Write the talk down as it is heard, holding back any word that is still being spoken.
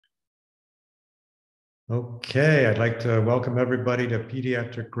Okay, I'd like to welcome everybody to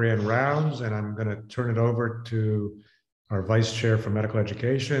Pediatric Grand Rounds, and I'm going to turn it over to our Vice Chair for Medical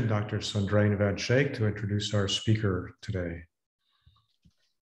Education, Dr. Sandrayne Van-Schaik, to introduce our speaker today.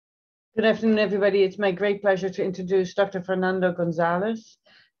 Good afternoon, everybody. It's my great pleasure to introduce Dr. Fernando Gonzalez.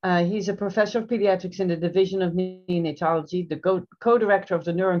 He's a professor of pediatrics in the Division of Neonatology, the co-director of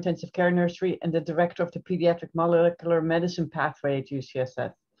the Neurointensive Care Nursery, and the director of the Pediatric Molecular Medicine Pathway at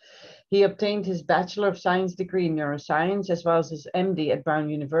UCSF. He obtained his Bachelor of Science degree in neuroscience, as well as his MD at Brown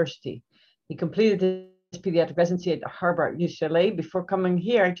University. He completed his pediatric residency at Harvard UCLA before coming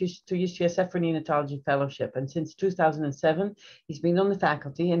here to UCSF for neonatology fellowship. And since 2007, he's been on the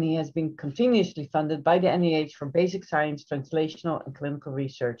faculty, and he has been continuously funded by the NIH for basic science, translational, and clinical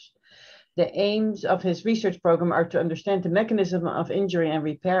research. The aims of his research program are to understand the mechanism of injury and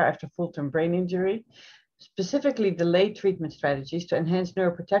repair after full-term brain injury, specifically delayed treatment strategies to enhance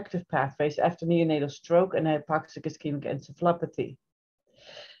neuroprotective pathways after neonatal stroke and hypoxic ischemic encephalopathy.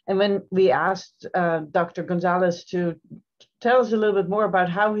 And when we asked Dr. Gonzalez to tell us a little bit more about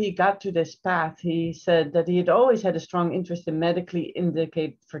how he got to this path, he said that he had always had a strong interest in medically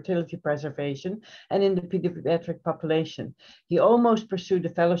indicated fertility preservation and in the pediatric population. He almost pursued a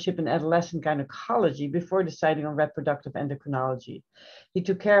fellowship in adolescent gynecology before deciding on reproductive endocrinology. He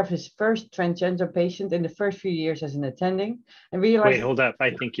took care of his first transgender patient in the first few years as an attending and realized— Wait, hold up.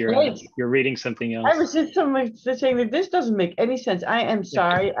 I think you're reading something else. I was just saying that this doesn't make any sense. I am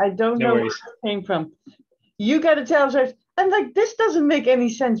sorry. I don't know where it came from. You got to tell us. I'm like, this doesn't make any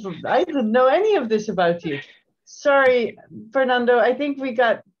sense. I didn't know any of this about you. Sorry, Fernando. I think we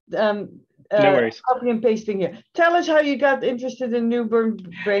got no worries. Copy and pasting here. Tell us how you got interested in newborn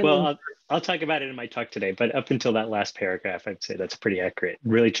brain. Well, I'll talk about it in my talk today, but up until that last paragraph, I'd say that's pretty accurate.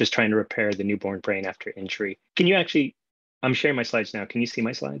 Really just trying to repair the newborn brain after injury. Can you actually, I'm sharing my slides now. Can you see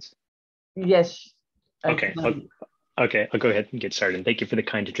my slides? Yes. Okay. Okay, I'll go ahead and get started. Thank you for the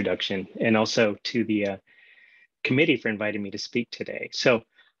kind introduction, and also to the committee for inviting me to speak today. So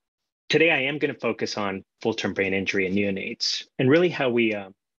today I am going to focus on full-term brain injury in neonates, and really how we,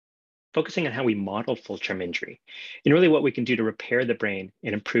 focusing on how we model full-term injury, and really what we can do to repair the brain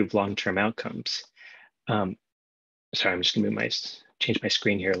and improve long-term outcomes. Sorry, I'm just going to change my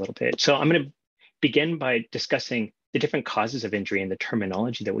screen here a little bit. So I'm going to begin by discussing the different causes of injury and the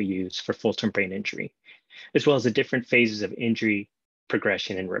terminology that we use for full-term brain injury, as well as the different phases of injury,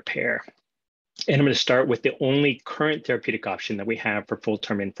 progression, and repair. And I'm going to start with the only current therapeutic option that we have for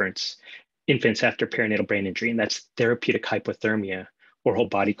full-term infants after perinatal brain injury, and that's therapeutic hypothermia or whole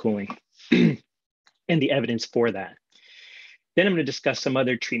body cooling, and the evidence for that. Then I'm going to discuss some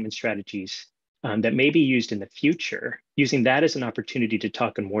other treatment strategies that may be used in the future, using that as an opportunity to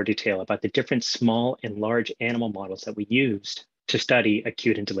talk in more detail about the different small and large animal models that we used to study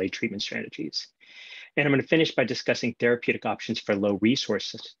acute and delayed treatment strategies. And I'm going to finish by discussing therapeutic options for low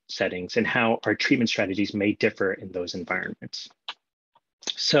resource settings and how our treatment strategies may differ in those environments.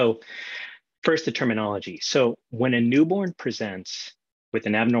 So first, the terminology. So when a newborn presents with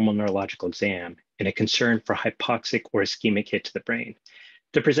an abnormal neurological exam and a concern for hypoxic or ischemic hit to the brain,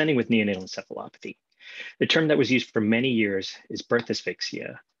 they're presenting with neonatal encephalopathy. The term that was used for many years is birth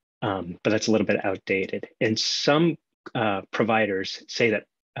asphyxia, but that's a little bit outdated. And some providers say that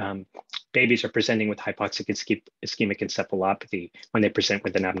babies are presenting with hypoxic ischemic encephalopathy when they present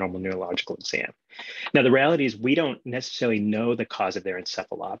with an abnormal neurological exam. Now, the reality is we don't necessarily know the cause of their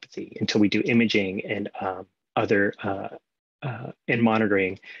encephalopathy until we do imaging and and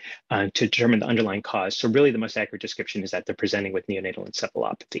monitoring to determine the underlying cause. So really the most accurate description is that they're presenting with neonatal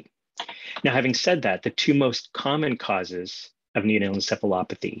encephalopathy. Now, having said that, the two most common causes of neonatal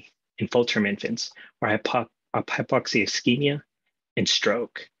encephalopathy in full-term infants are hypoxia ischemia and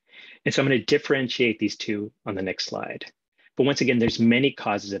stroke. And so I'm going to differentiate these two on the next slide. But once again, there's many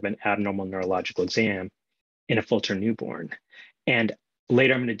causes of an abnormal neurological exam in a full-term newborn. And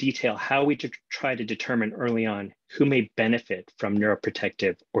later, I'm going to detail how we try to determine early on who may benefit from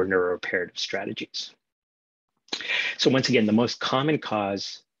neuroprotective or neuroreparative strategies. So once again, the most common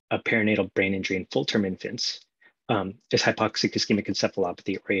cause of perinatal brain injury in full-term infants is hypoxic ischemic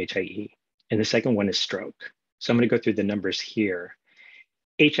encephalopathy, or HIE. And the second one is stroke. So I'm going to go through the numbers here.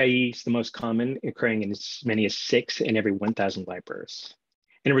 HIE is the most common, occurring in as many as 6 in every 1,000 live births.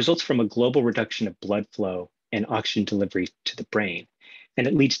 And it results from a global reduction of blood flow and oxygen delivery to the brain. And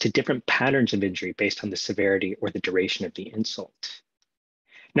it leads to different patterns of injury based on the severity or the duration of the insult.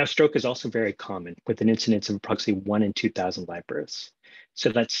 Now, stroke is also very common, with an incidence of approximately 1 in 2,000 live births. So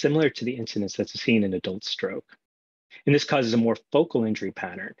that's similar to the incidence that's seen in adult stroke. And this causes a more focal injury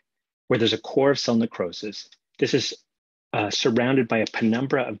pattern, where there's a core of cell necrosis. This is surrounded by a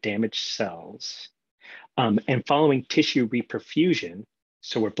penumbra of damaged cells And following tissue reperfusion,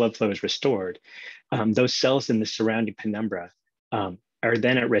 so where blood flow is restored, those cells in the surrounding penumbra are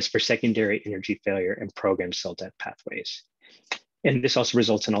then at risk for secondary energy failure and programmed cell death pathways. And this also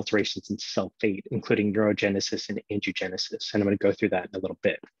results in alterations in cell fate, including neurogenesis and angiogenesis. And I'm going to go through that in a little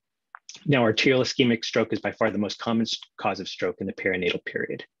bit. Now, arterial ischemic stroke is by far the most common cause of stroke in the perinatal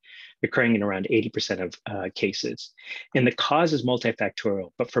period, occurring in around 80% of cases. And the cause is multifactorial,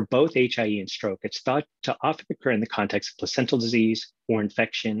 but for both HIE and stroke, it's thought to often occur in the context of placental disease or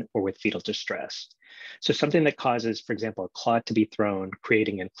infection or with fetal distress. So something that causes, for example, a clot to be thrown,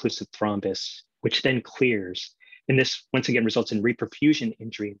 creating an occlusive thrombus, which then clears. And this, once again, results in reperfusion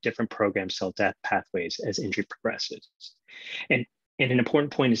injury in different programmed cell death pathways as injury progresses. And an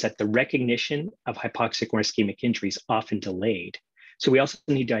important point is that the recognition of hypoxic or ischemic injury is often delayed. So we also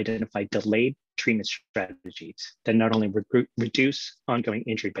need to identify delayed treatment strategies that not only reduce ongoing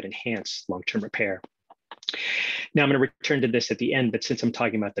injury, but enhance long-term repair. Now I'm going to return to this at the end, but since I'm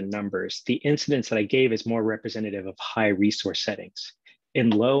talking about the numbers, the incidence that I gave is more representative of high resource settings. In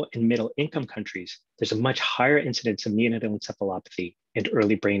low and middle income countries, there's a much higher incidence of neonatal encephalopathy and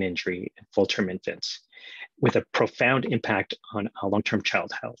early brain injury in full-term infants, with a profound impact on long-term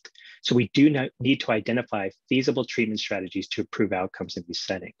child health. So we do need to identify feasible treatment strategies to improve outcomes in these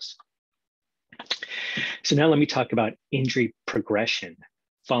settings. So now let me talk about injury progression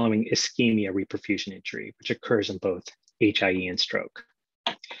following ischemia reperfusion injury, which occurs in both HIE and stroke.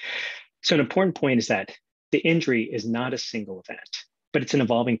 So an important point is that the injury is not a single event, but it's an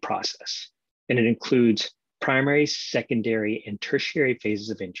evolving process, and it includes primary, secondary, and tertiary phases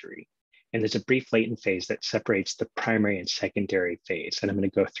of injury. And there's a brief latent phase that separates the primary and secondary phase, and I'm going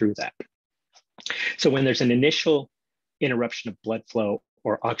to go through that. So when there's an initial interruption of blood flow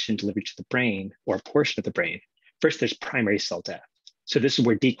or oxygen delivery to the brain or a portion of the brain, first there's primary cell death. So this is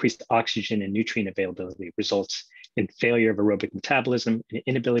where decreased oxygen and nutrient availability results in failure of aerobic metabolism and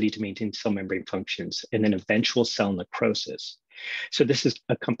inability to maintain cell membrane functions, and then eventual cell necrosis. So this is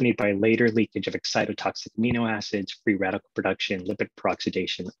accompanied by later leakage of excitotoxic amino acids, free radical production, lipid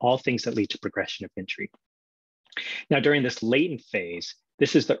peroxidation, all things that lead to progression of injury. Now, during this latent phase,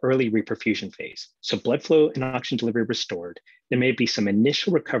 this is the early reperfusion phase. So blood flow and oxygen delivery restored. There may be some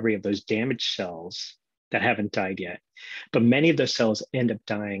initial recovery of those damaged cells that haven't died yet, but many of those cells end up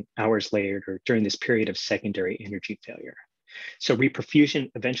dying hours later or during this period of secondary energy failure. So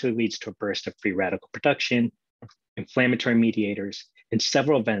reperfusion eventually leads to a burst of free radical production, inflammatory mediators, and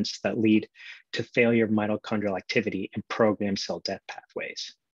several events that lead to failure of mitochondrial activity and programmed cell death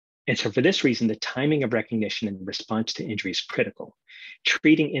pathways. And so for this reason, the timing of recognition and response to injury is critical.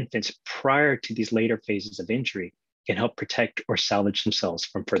 Treating infants prior to these later phases of injury can help protect or salvage themselves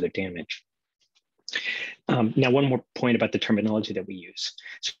from further damage. Now, one more point about the terminology that we use.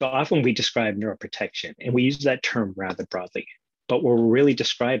 So often we describe neuroprotection, and we use that term rather broadly, but what we're really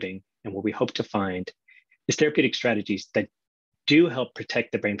describing and what we hope to find is therapeutic strategies that do help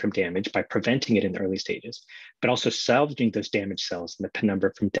protect the brain from damage by preventing it in the early stages, but also salvaging those damaged cells in the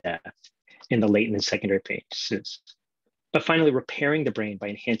penumbra from death in the latent and secondary phases. But finally, repairing the brain by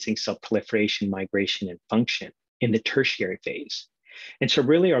enhancing cell proliferation, migration, and function in the tertiary phase. And so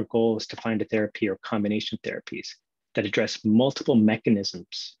really our goal is to find a therapy or combination of therapies that address multiple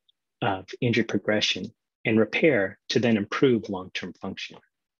mechanisms of injury progression and repair to then improve long-term function.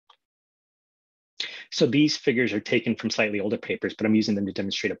 So these figures are taken from slightly older papers, but I'm using them to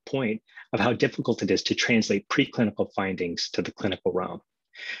demonstrate a point of how difficult it is to translate preclinical findings to the clinical realm.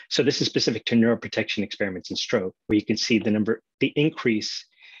 So this is specific to neuroprotection experiments in stroke, where you can see the increase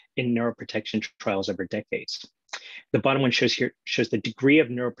in neuroprotection trials over decades. The bottom one shows the degree of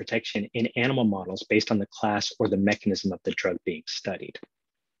neuroprotection in animal models based on the class or the mechanism of the drug being studied.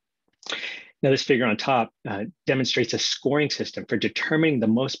 Now this figure on top demonstrates a scoring system for determining the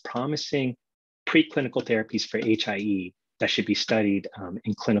most promising preclinical therapies for HIE that should be studied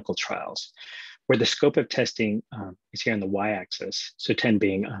in clinical trials, where the scope of testing is here on the y-axis. So 10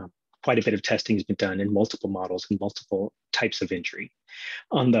 being quite a bit of testing has been done in multiple models and multiple types of injury.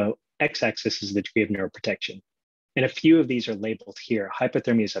 On the x-axis is the degree of neuroprotection. And a few of these are labeled here.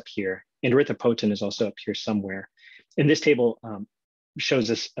 Hypothermia is up here, and erythropoietin is also up here somewhere. And this table shows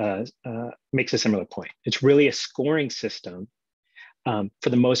us, makes a similar point. It's really a scoring system for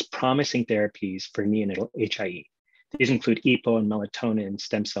the most promising therapies for neonatal HIE. These include EPO and melatonin,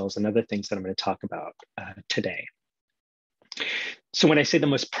 stem cells, and other things that I'm going to talk about today. So when I say the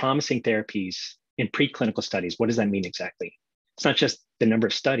most promising therapies in preclinical studies, what does that mean exactly? It's not just the number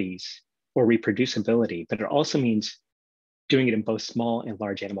of studies or reproducibility, but it also means doing it in both small and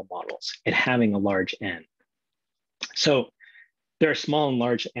large animal models and having a large N. So There are small and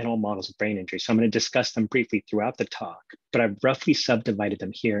large animal models of brain injury, so I'm going to discuss them briefly throughout the talk, but I've roughly subdivided them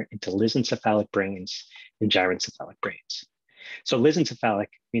here into lissencephalic brains and gyrencephalic brains. So lissencephalic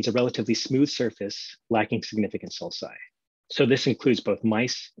means a relatively smooth surface lacking significant sulci. So this includes both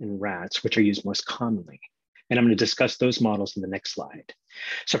mice and rats, which are used most commonly. And I'm going to discuss those models in the next slide.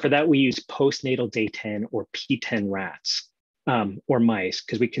 So for that, we use postnatal day 10 or P10 rats or mice,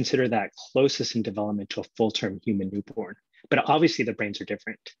 because we consider that closest in development to a full-term human newborn. But obviously the brains are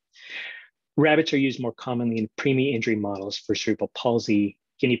different. Rabbits are used more commonly in preemie injury models for cerebral palsy,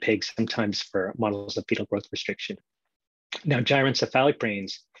 guinea pigs sometimes for models of fetal growth restriction. Now, gyrencephalic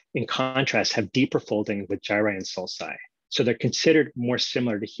brains, in contrast, have deeper folding with gyri and sulci. So they're considered more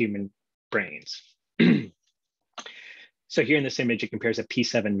similar to human brains. So here in this image, it compares a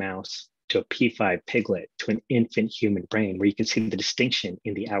P7 mouse to a P5 piglet to an infant human brain, where you can see the distinction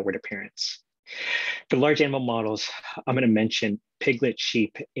in the outward appearance. For large animal models, I'm going to mention piglet,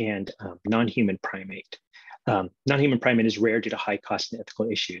 sheep, and non-human primate. Non-human primate is rare due to high cost and ethical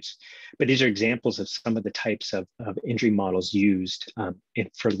issues, but these are examples of some of the types of injury models used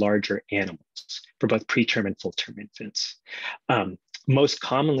for larger animals, for both preterm and full-term infants. Most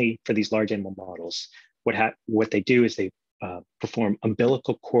commonly for these large animal models, what they do is they perform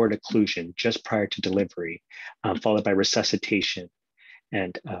umbilical cord occlusion just prior to delivery, followed by resuscitation.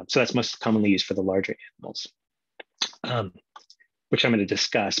 And so that's most commonly used for the larger animals, which I'm going to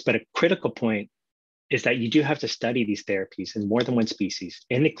discuss. But a critical point is that you do have to study these therapies in more than one species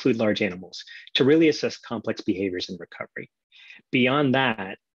and include large animals to really assess complex behaviors in recovery. Beyond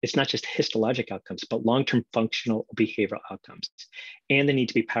that, it's not just histologic outcomes, but long-term functional behavioral outcomes, and the need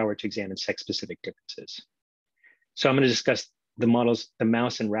to be powered to examine sex-specific differences. So I'm going to discuss the models, the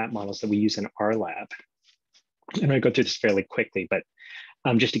mouse and rat models that we use in our lab. I'm going to go through this fairly quickly, but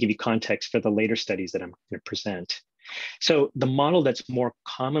just to give you context for the later studies that I'm going to present. So the model that's more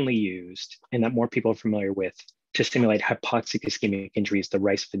commonly used and that more people are familiar with to simulate hypoxic ischemic injury is the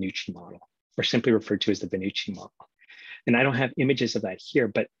Rice-Vannucci model, or simply referred to as the Vannucci model. And I don't have images of that here,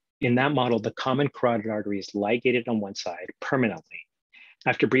 but in that model, the common carotid artery is ligated on one side permanently.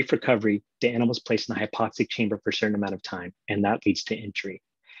 After brief recovery, the animal is placed in the hypoxic chamber for a certain amount of time, and that leads to injury.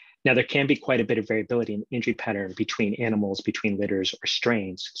 Now, there can be quite a bit of variability in injury pattern between animals, between litters or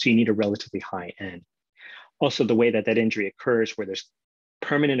strains, so you need a relatively high N. Also, the way that that injury occurs, where there's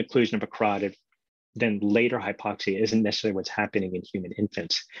permanent occlusion of a carotid, then later hypoxia isn't necessarily what's happening in human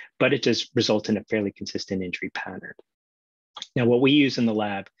infants, but it does result in a fairly consistent injury pattern. Now, what we use in the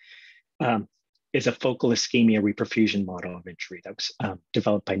lab is a focal ischemia reperfusion model of injury that was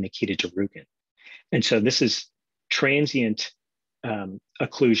developed by Nikita Derugin. And so this is transient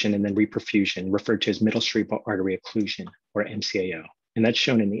occlusion and then reperfusion, referred to as middle cerebral artery occlusion, or MCAO. And that's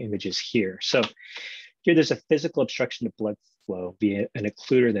shown in the images here. So here there's a physical obstruction of blood flow via an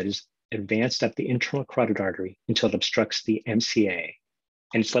occluder that is advanced up the internal carotid artery until it obstructs the MCA.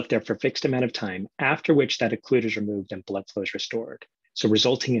 And it's left there for a fixed amount of time, after which that occluder is removed and blood flow is restored. So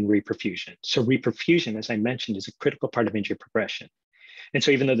resulting in reperfusion. So reperfusion, as I mentioned, is a critical part of injury progression. And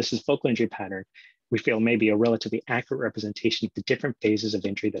so even though this is focal injury pattern, we feel may be a relatively accurate representation of the different phases of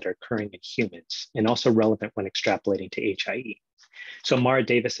injury that are occurring in humans, and also relevant when extrapolating to HIE. So Mara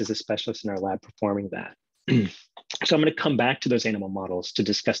Davis is a specialist in our lab performing that. So I'm going to come back to those animal models to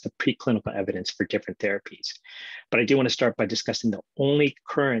discuss the preclinical evidence for different therapies. But I do want to start by discussing the only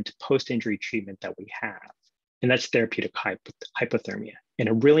current post-injury treatment that we have, and that's therapeutic hypothermia. And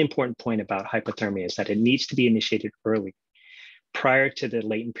a really important point about hypothermia is that it needs to be initiated early, prior to the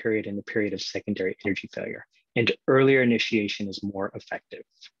latent period and the period of secondary energy failure. And earlier initiation is more effective.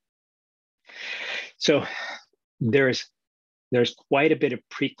 So there's quite a bit of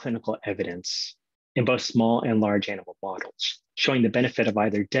preclinical evidence in both small and large animal models, showing the benefit of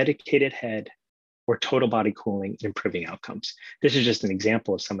either dedicated head or total body cooling in improving outcomes. This is just an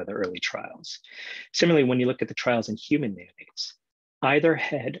example of some of the early trials. Similarly, when you look at the trials in human neonates, either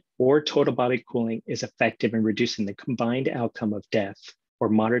head or total body cooling is effective in reducing the combined outcome of death or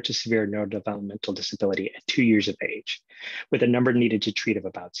moderate to severe neurodevelopmental disability at 2 years of age, with a number needed to treat of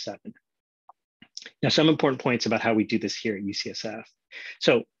about 7. Now, some important points about how we do this here at UCSF.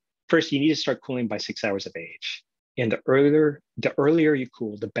 So first, you need to start cooling by 6 hours of age. And the earlier you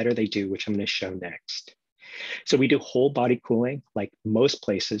cool, the better they do, which I'm going to show next. So we do whole body cooling, like most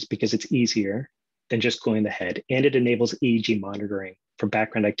places, because it's easier than just cooling the head, and it enables EEG monitoring for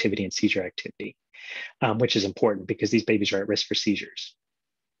background activity and seizure activity, which is important because these babies are at risk for seizures.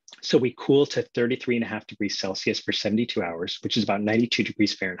 So we cool to 33.5 degrees Celsius for 72 hours, which is about 92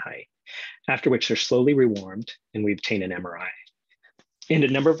 degrees Fahrenheit, after which they're slowly rewarmed and we obtain an MRI. And a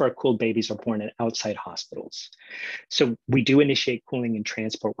number of our cooled babies are born at outside hospitals. So we do initiate cooling and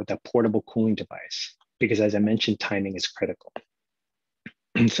transport with a portable cooling device, because as I mentioned, timing is critical.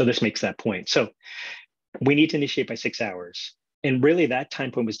 And so this makes that point. So we need to initiate by 6 hours. And really that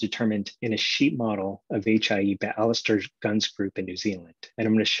time point was determined in a sheep model of HIE by Alistair Gunn's group in New Zealand. And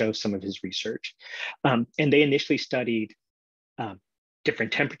I'm going to show some of his research. And they initially studied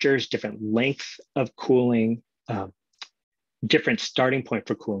different temperatures, different length of cooling, different starting point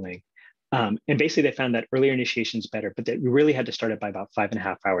for cooling. And basically they found that earlier initiation is better, but that we really had to start it by about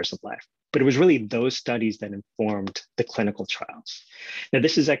 5.5 hours of life. But it was really those studies that informed the clinical trials. Now,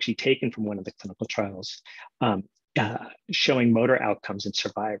 this is actually taken from one of the clinical trials showing motor outcomes in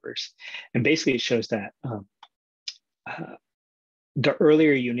survivors. And basically it shows that the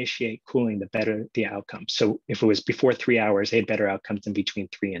earlier you initiate cooling, the better the outcome. So if it was before 3 hours, they had better outcomes than between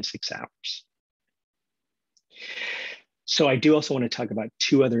 3 and 6 hours. So I do also want to talk about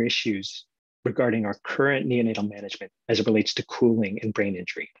 2 other issues regarding our current neonatal management as it relates to cooling and brain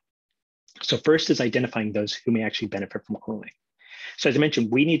injury. So first is identifying those who may actually benefit from cooling. So as I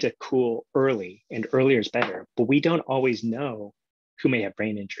mentioned, we need to cool early, and earlier is better, but we don't always know who may have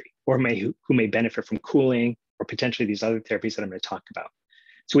brain injury or who may benefit from cooling or potentially these other therapies that I'm going to talk about.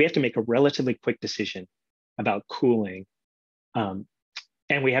 So we have to make a relatively quick decision about cooling,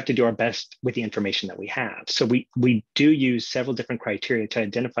 and we have to do our best with the information that we have. So we do use several different criteria to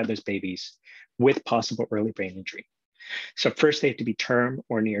identify those babies with possible early brain injury. So first, they have to be term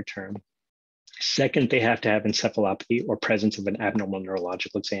or near term. Second, they have to have encephalopathy or presence of an abnormal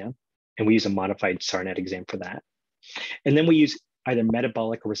neurological exam. And we use a modified SARNet exam for that. And then we use either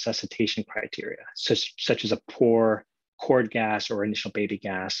metabolic or resuscitation criteria, such as a poor cord gas or initial baby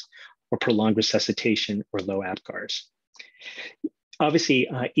gas, or prolonged resuscitation or low APGARs. Obviously,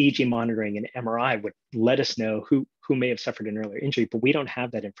 EEG monitoring and MRI would let us know who may have suffered an earlier injury, but we don't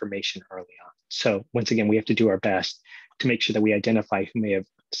have that information early on. So once again, we have to do our best to make sure that we identify who may have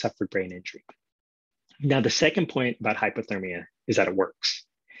suffered brain injury. Now, the second point about hypothermia is that it works.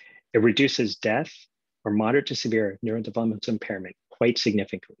 It reduces death or moderate to severe neurodevelopmental impairment quite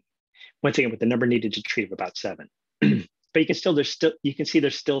significantly. Once again, with the number needed to treat of about 7. But you can see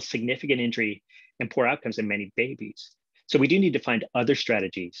there's still significant injury and poor outcomes in many babies. So we do need to find other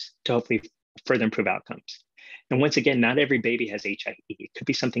strategies to hopefully further improve outcomes. And once again, not every baby has HIE. It could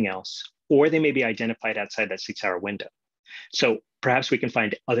be something else, or they may be identified outside that 6-hour window. So perhaps we can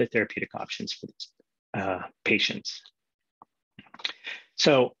find other therapeutic options for these patients.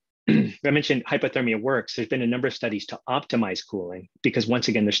 So I mentioned hypothermia works. There's been a number of studies to optimize cooling because once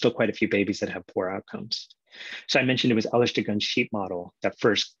again, there's still quite a few babies that have poor outcomes. So I mentioned it was Alistair Gunn's sheep model that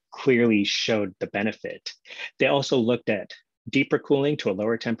first clearly showed the benefit. They also looked at deeper cooling to a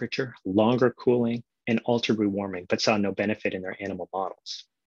lower temperature, longer cooling, and altered rewarming, but saw no benefit in their animal models.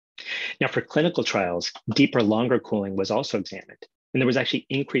 Now for clinical trials, deeper, longer cooling was also examined, and there was actually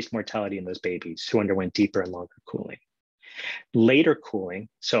increased mortality in those babies who underwent deeper and longer cooling. Later cooling,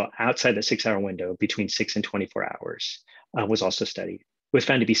 so outside the 6-hour window between 6 and 24 hours, was also studied. It was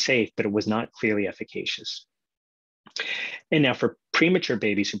found to be safe, but it was not clearly efficacious. And now for premature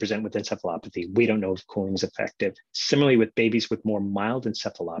babies who present with encephalopathy, we don't know if cooling is effective. Similarly, with babies with more mild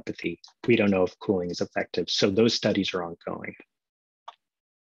encephalopathy, we don't know if cooling is effective. So those studies are ongoing.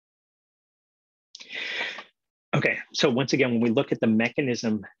 Okay, so once again, when we look at the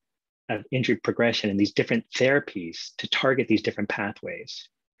mechanism of injury progression and these different therapies to target these different pathways,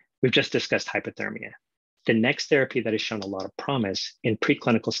 we've just discussed hypothermia. The next therapy that has shown a lot of promise in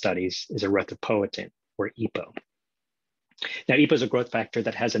preclinical studies is erythropoietin, or EPO. Now, EPO is a growth factor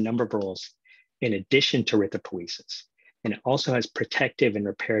that has a number of roles in addition to erythropoiesis, and it also has protective and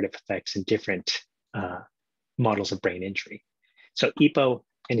reparative effects in different models of brain injury. So EPO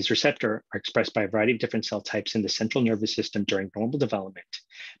and its receptor are expressed by a variety of different cell types in the central nervous system during normal development,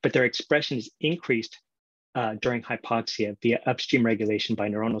 but their expression is increased during hypoxia via upstream regulation by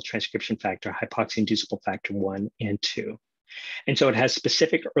neuronal transcription factor, hypoxia-inducible factor 1 and 2. And so it has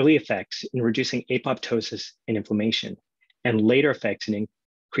specific early effects in reducing apoptosis and inflammation, and later effects in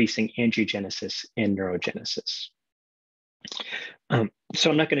increasing angiogenesis and neurogenesis.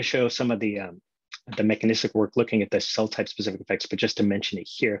 So I'm not going to show some of the mechanistic work looking at the cell type specific effects, but just to mention it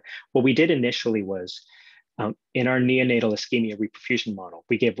here, what we did initially was in our neonatal ischemia reperfusion model,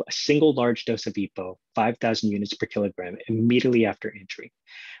 we gave a single large dose of EPO, 5,000 units per kilogram, immediately after injury.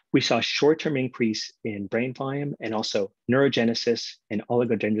 We saw a short-term increase in brain volume and also neurogenesis and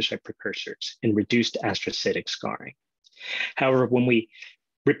oligodendrocyte precursors and reduced astrocytic scarring. However, when we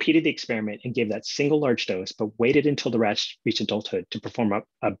repeated the experiment and gave that single large dose, but waited until the rats reached adulthood to perform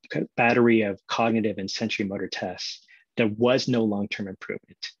a battery of cognitive and sensory motor tests, there was no long-term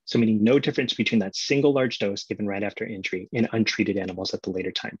improvement. So meaning no difference between that single large dose given right after injury in untreated animals at the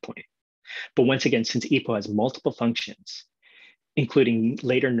later time point. But once again, since EPO has multiple functions, including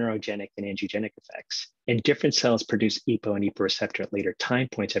later neurogenic and angiogenic effects, and different cells produce EPO and EPO receptor at later time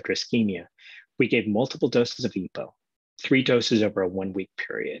points after ischemia, we gave multiple doses of EPO, 3 doses over a 1-week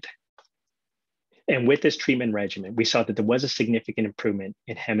period. And with this treatment regimen, we saw that there was a significant improvement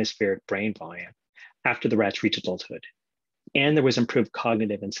in hemispheric brain volume after the rats reached adulthood. And there was improved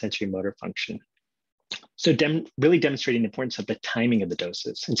cognitive and sensory motor function. So really demonstrating the importance of the timing of the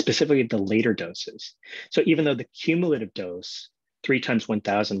doses, and specifically the later doses. So even though the cumulative dose, 3 times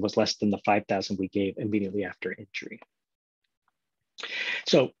 1,000, was less than the 5,000 we gave immediately after injury.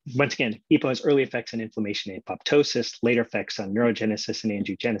 So once again, EPO has early effects on inflammation and apoptosis, later effects on neurogenesis and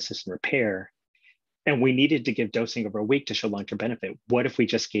angiogenesis and repair. And we needed to give dosing over a week to show long-term benefit. What if we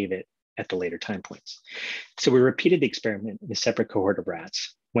just gave it at the later time points? So we repeated the experiment in a separate cohort of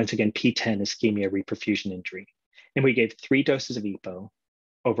rats. Once again, P10 ischemia reperfusion injury. And we gave 3 doses of EPO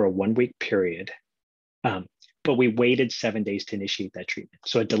over a 1-week period. But we waited 7 days to initiate that treatment.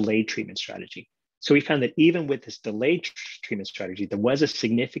 So a delayed treatment strategy. So we found that even with this delayed treatment strategy, there was a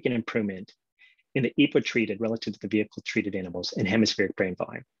significant improvement in the EPO treated relative to the vehicle treated animals in hemispheric brain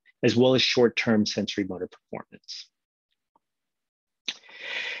volume, as well as short-term sensory motor performance.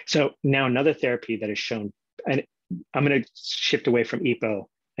 So now another therapy that is shown, and I'm going to shift away from EPO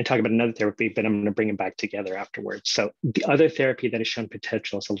and talk about another therapy, but I'm going to bring them back together afterwards. So the other therapy that has shown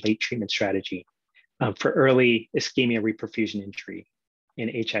potential is a late treatment strategy for early ischemia reperfusion injury in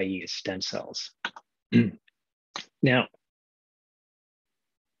HIE is stem cells. Now,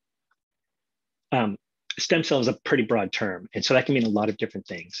 stem cell is a pretty broad term, and so that can mean a lot of different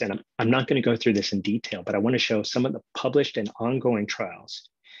things. And I'm not going to go through this in detail, but I want to show some of the published and ongoing trials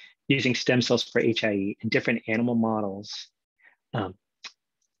using stem cells for HIE in different animal models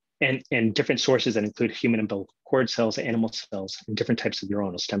and different sources that include human umbilical cord cells, animal cells, and different types of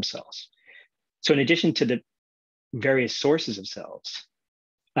neuronal stem cells. So in addition to the various sources of cells,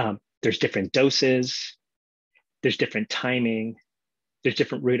 there's different doses, there's different timing, there's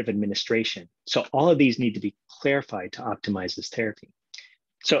different route of administration. So all of these need to be clarified to optimize this therapy.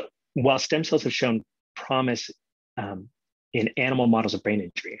 So while stem cells have shown promise in animal models of brain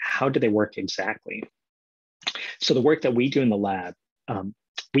injury, how do they work exactly? So the work that we do in the lab,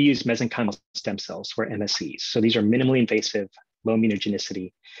 we use mesenchymal stem cells, or MSCs. So these are minimally invasive, low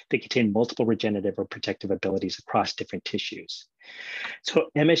immunogenicity. They contain multiple regenerative or protective abilities across different tissues. So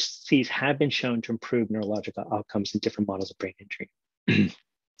MSCs have been shown to improve neurological outcomes in different models of brain injury.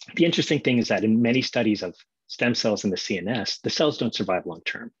 The interesting thing is that in many studies of stem cells in the CNS, the cells don't survive long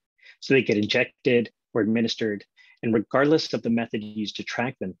term. So they get injected or administered, and regardless of the method used to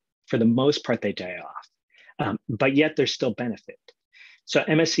track them, for the most part, they die off. But yet there's still benefit. So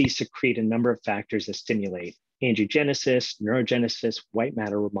MSCs secrete a number of factors that stimulate angiogenesis, neurogenesis, white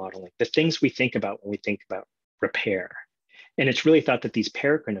matter remodeling, the things we think about when we think about repair. And it's really thought that these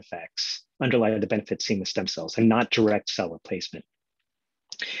paracrine effects underlie the benefits seen with stem cells and not direct cell replacement.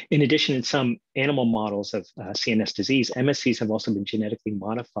 In addition, in some animal models of CNS disease, MSCs have also been genetically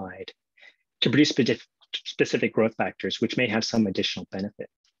modified to produce specific growth factors, which may have some additional benefit.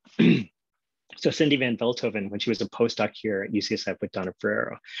 So Cindy Van Veldhoven, when she was a postdoc here at UCSF with Donna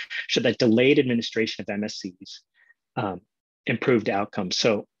Ferrero, showed that delayed administration of MSCs improved outcomes.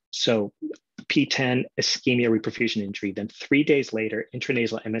 So P10 ischemia reperfusion injury, then 3 days later,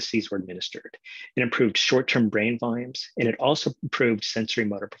 intranasal MSCs were administered. It improved short-term brain volumes, and it also improved sensory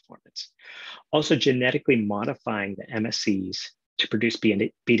motor performance. Also, genetically modifying the MSCs to produce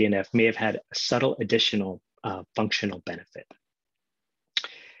BDNF may have had a subtle additional functional benefit.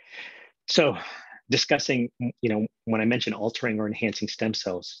 So discussing, when I mentioned altering or enhancing stem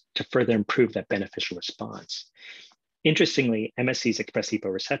cells to further improve that beneficial response. Interestingly, MSCs express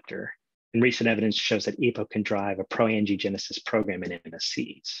EPO receptor, and recent evidence shows that EPO can drive a pro-angiogenesis program in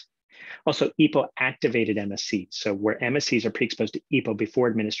MSCs. Also, EPO-activated MSCs, so where MSCs are pre-exposed to EPO before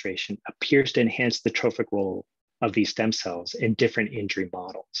administration, appears to enhance the trophic role of these stem cells in different injury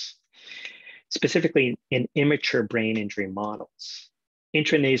models. Specifically, in immature brain injury models,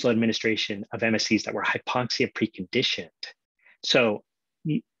 intranasal administration of MSCs that were hypoxia preconditioned. So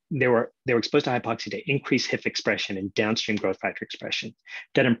they were exposed to hypoxia to increase HIF expression and downstream growth factor expression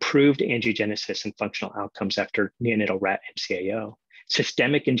that improved angiogenesis and functional outcomes after neonatal rat MCAO.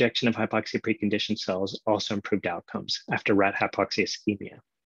 Systemic injection of hypoxia preconditioned cells also improved outcomes after rat hypoxia ischemia.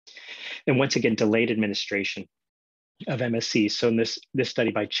 And once again, delayed administration of MSCs. So in this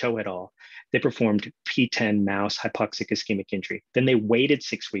study by Cho et al., they performed P10 mouse hypoxic ischemic injury. Then they waited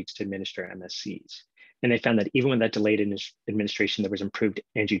 6 weeks to administer MSCs. And they found that even with that delayed administration, there was improved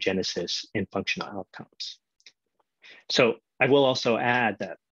angiogenesis and functional outcomes. So I will also add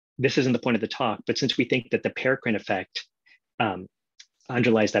that this isn't the point of the talk, but since we think that the paracrine effect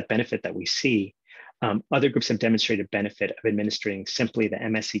underlies that benefit that we see, other groups have demonstrated benefit of administering simply the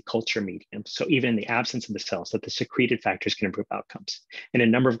MSC culture medium. So even in the absence of the cells, that the secreted factors can improve outcomes. And a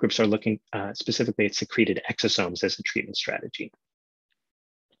number of groups are looking specifically at secreted exosomes as a treatment strategy.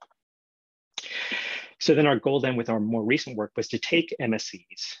 So then our goal then with our more recent work was to take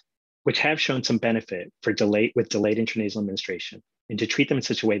MSCs, which have shown some benefit for delayed intranasal administration, and to treat them in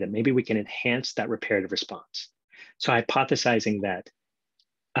such a way that maybe we can enhance that reparative response. So hypothesizing that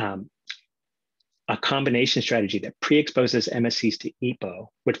a combination strategy that pre-exposes MSCs to EPO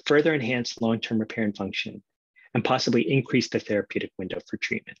would further enhance long-term repair and function and possibly increase the therapeutic window for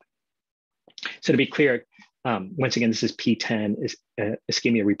treatment. So to be clear, once again, this is P10, is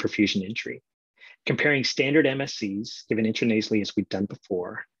ischemia reperfusion injury. Comparing standard MSCs given intranasally as we've done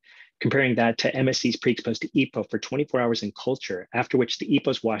before, comparing that to MSCs pre-exposed to EPO for 24 hours in culture, after which the EPO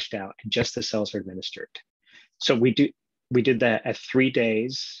is washed out and just the cells are administered. So we did that at 3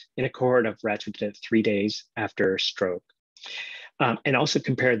 days in a cohort of rats. We did it 3 days after stroke, and also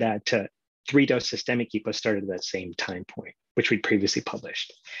compared that to 3-dose systemic EPO started at that same time point, which we'd previously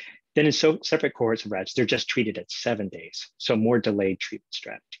published. Then in separate cohorts of rats, they're just treated at 7 days, so more delayed treatment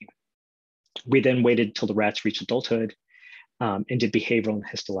strategy. We then waited till the rats reached adulthood and did behavioral and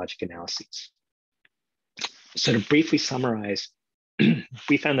histologic analyses. So to briefly summarize,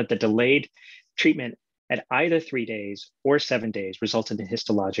 we found that the delayed treatment at either 3 days or 7 days resulted in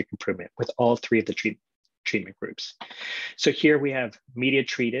histologic improvement with all 3 of the treatment groups. So here we have media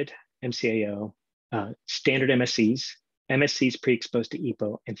treated MCAO, standard MSCs, MSCs pre-exposed to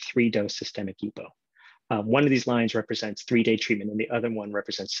EPO, and 3-dose systemic EPO. One of these lines represents 3-day treatment and the other one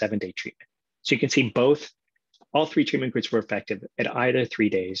represents 7-day treatment. So you can see all 3 treatment groups were effective at either 3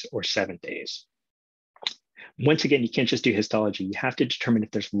 days or 7 days. Once again, you can't just do histology. You have to determine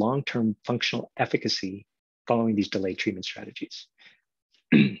if there's long-term functional efficacy following these delayed treatment strategies.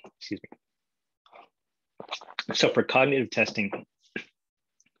 Excuse me. So for cognitive testing,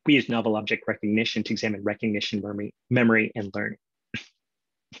 we use novel object recognition to examine recognition, memory, and learning.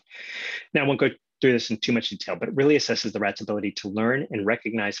 Now I won't go through this in too much detail, but it really assesses the rat's ability to learn and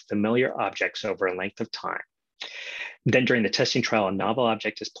recognize familiar objects over a length of time. Then during the testing trial, a novel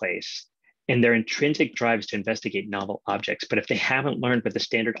object is placed, and their intrinsic drive is to investigate novel objects. But if they haven't learned what the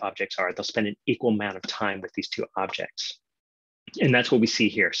standard objects are, they'll spend an equal amount of time with these 2 objects. And that's what we see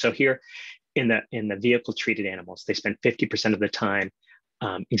here. So here in the vehicle treated animals, they spend 50% of the time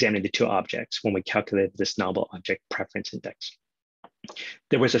examining the 2 objects when we calculated this novel object preference index.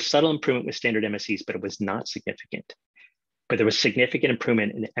 There was a subtle improvement with standard MSCs, but it was not significant. But there was significant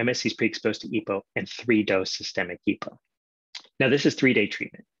improvement in the MSCs pre-exposed to EPO and 3-dose systemic EPO. Now this is 3-day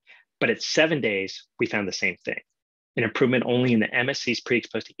treatment, but at 7 days, we found the same thing, an improvement only in the MSCs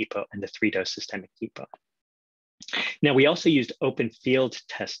pre-exposed to EPO and the 3-dose systemic EPO. Now we also used open field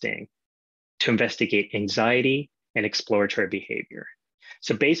testing to investigate anxiety and exploratory behavior.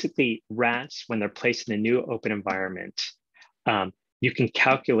 So basically rats, when they're placed in a new open environment, you can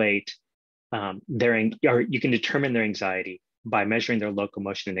calculate you can determine their anxiety by measuring their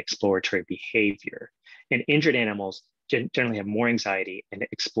locomotion and exploratory behavior. And injured animals generally have more anxiety and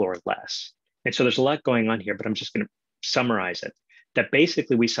explore less. And so there's a lot going on here, but I'm just going to summarize it. That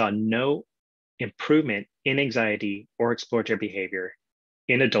basically we saw no improvement in anxiety or exploratory behavior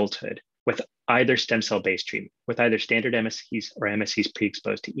in adulthood with either stem cell-based treatment, with either standard MSCs or MSCs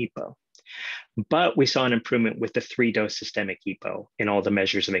pre-exposed to EPO. But we saw an improvement with the 3-dose systemic EPO in all the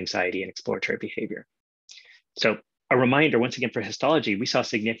measures of anxiety and exploratory behavior. So a reminder, once again, for histology, we saw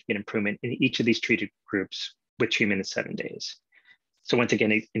significant improvement in each of these treated groups with treatment in 7 days. So once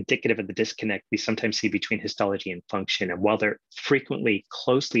again, indicative of the disconnect we sometimes see between histology and function. And while they're frequently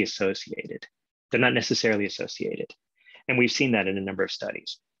closely associated, they're not necessarily associated. And we've seen that in a number of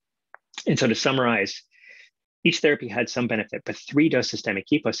studies. And so to summarize, each therapy had some benefit, but 3-dose systemic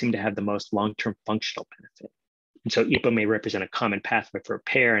EPO seemed to have the most long-term functional benefit. And so EPO may represent a common pathway for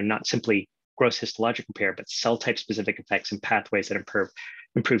repair and not simply gross histologic repair, but cell type specific effects and pathways that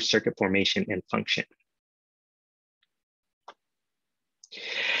improve circuit formation and function.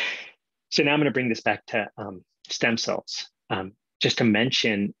 So now I'm going to bring this back to stem cells, just to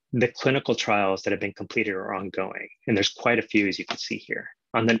mention the clinical trials that have been completed or ongoing. And there's quite a few, as you can see here.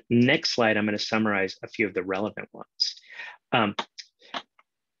 On the next slide, I'm going to summarize a few of the relevant ones.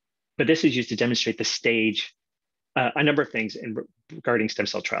 But this is used to demonstrate the stage, a number of things regarding stem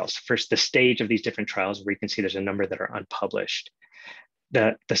cell trials. First, the stage of these different trials, where you can see there's a number that are unpublished.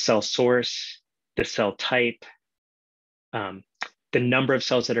 The cell source, the cell type, the number of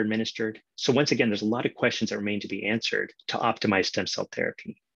cells that are administered. So once again, there's a lot of questions that remain to be answered to optimize stem cell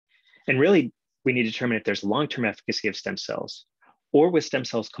therapy. And really, we need to determine if there's long-term efficacy of stem cells or with stem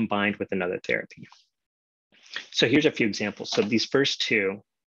cells combined with another therapy. So here's a few examples. So these first two,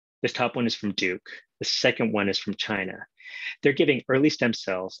 this top one is from Duke. The second one is from China. They're giving early stem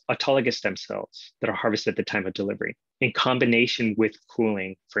cells, autologous stem cells that are harvested at the time of delivery in combination with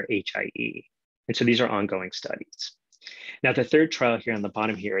cooling for HIE. And so these are ongoing studies. Now, the third trial here on the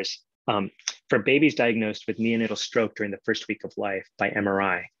bottom here is for babies diagnosed with neonatal stroke during the first week of life by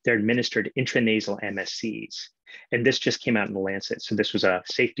MRI. They're administered intranasal MSCs. And this just came out in the Lancet. So this was a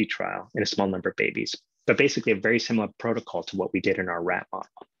safety trial in a small number of babies, but basically a very similar protocol to what we did in our rat model.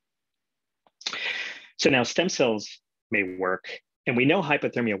 So now stem cells may work, and we know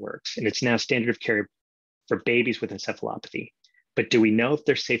hypothermia works, and it's now standard of care for babies with encephalopathy. But do we know if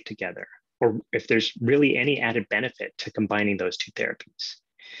they're safe together, or if there's really any added benefit to combining those two therapies?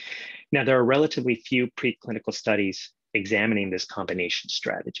 Now, there are relatively few preclinical studies examining this combination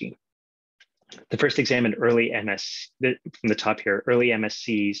strategy. The first examined early from the top here, early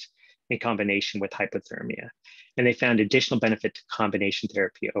MSCs in combination with hypothermia, and they found additional benefit to combination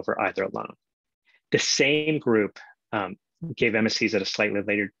therapy over either alone. The same group gave MSCs at a slightly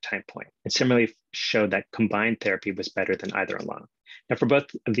later time point, and similarly showed that combined therapy was better than either alone. Now, for both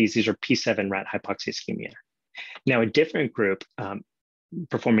of these are P7 rat hypoxia-ischemia. Now, a different group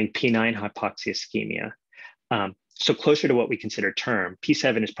performing P9 hypoxia-ischemia, so closer to what we consider term,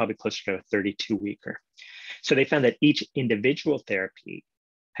 P7 is probably closer to a 32-weeker. So they found that each individual therapy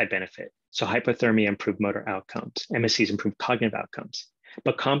had benefit. So hypothermia improved motor outcomes, MSCs improved cognitive outcomes,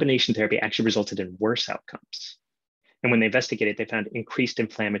 but combination therapy actually resulted in worse outcomes. And when they investigated, they found increased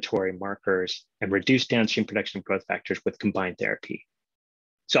inflammatory markers and reduced downstream production of growth factors with combined therapy.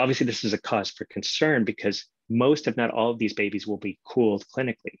 So obviously this is a cause for concern because most, if not all of these babies will be cooled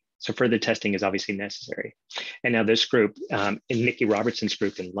clinically. So further testing is obviously necessary. And now this group, in Nikki Robertson's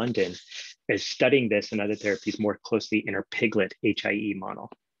group in London, is studying this and other therapies more closely in her piglet HIE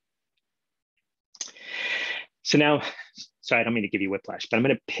model. So now, sorry, I don't mean to give you whiplash, but I'm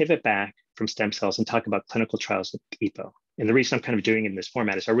going to pivot back from stem cells and talk about clinical trials with EPO. And the reason I'm kind of doing it in this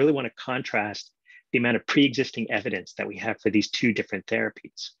format is I really want to contrast the amount of pre-existing evidence that we have for these two different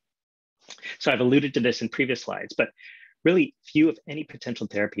therapies. So I've alluded to this in previous slides, but really few, if any, potential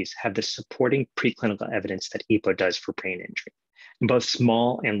therapies have the supporting preclinical evidence that EPO does for brain injury in both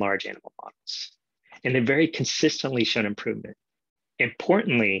small and large animal models. And they've very consistently shown improvement.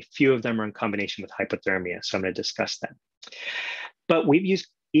 Importantly, few of them are in combination with hypothermia, so I'm going to discuss that. But we've used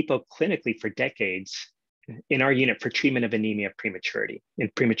EPO clinically for decades in our unit for treatment of anemia of prematurity in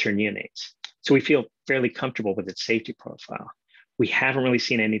premature neonates. So we feel fairly comfortable with its safety profile. We haven't really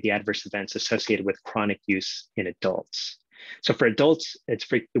seen any of the adverse events associated with chronic use in adults. So for adults, it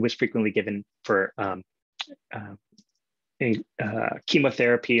was frequently given for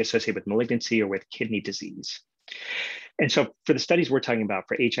chemotherapy associated with malignancy or with kidney disease. And so for the studies we're talking about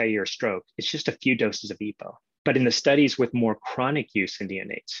for HIE or stroke, it's just a few doses of EPO. But in the studies with more chronic use in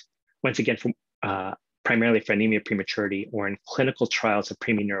neonates, once again, primarily for anemia of prematurity or in clinical trials of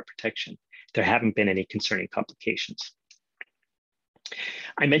preemie neuroprotection, there haven't been any concerning complications.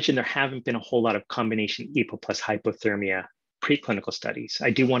 I mentioned there haven't been a whole lot of combination EPO plus hypothermia preclinical studies. I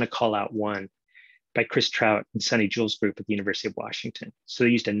do want to call out one by Chris Trout and Sunny Jewell's group at the University of Washington. So they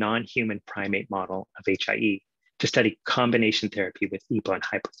used a non-human primate model of HIE to study combination therapy with EPO and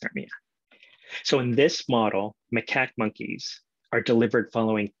hypothermia. So in this model, macaque monkeys are delivered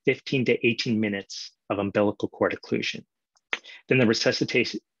following 15 to 18 minutes of umbilical cord occlusion. Then they're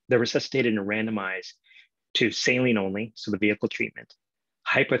resuscitated and randomized to saline only, so the vehicle treatment,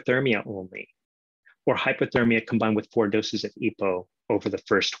 hypothermia only, or hypothermia combined with 4 doses of EPO over the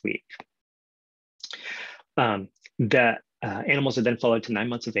first week. The animals are then followed to 9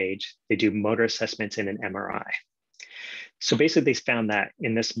 months of age. They do motor assessments and an MRI. So basically, they found that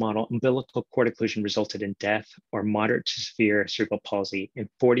in this model, umbilical cord occlusion resulted in death or moderate to severe cerebral palsy in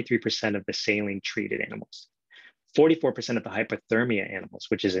 43% of the saline-treated animals, 44% of the hypothermia animals,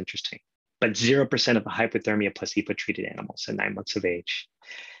 which is interesting, but 0% of the hypothermia plus EPO-treated animals at 9 months of age.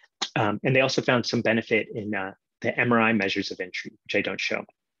 And they also found some benefit in the MRI measures of injury, which I don't show.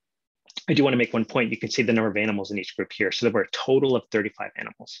 I do want to make one point. You can see the number of animals in each group here. So there were a total of 35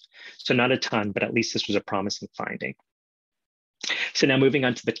 animals. So not a ton, but at least this was a promising finding. So now moving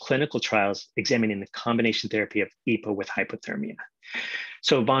on to the clinical trials examining the combination therapy of EPO with hypothermia.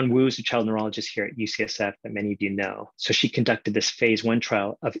 So Yvonne Wu is a child neurologist here at UCSF that many of you know. So she conducted this phase 1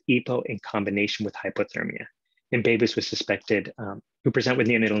 trial of EPO in combination with hypothermia. in babies with suspected, who present with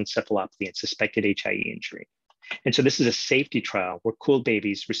neonatal encephalopathy and suspected HIE injury. And so this is a safety trial where cooled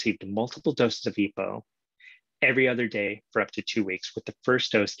babies received multiple doses of EPO every other day for up to 2 weeks, with the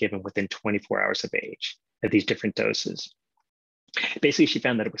first dose given within 24 hours of age at these different doses. Basically, she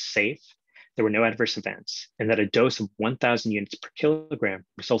found that it was safe, there were no adverse events, and that a dose of 1,000 units per kilogram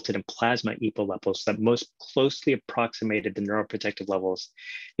resulted in plasma EPO levels that most closely approximated the neuroprotective levels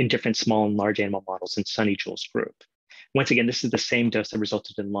in different small and large animal models in Sunny Jewel's group. Once again, this is the same dose that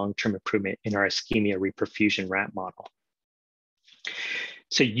resulted in long-term improvement in our ischemia reperfusion rat model.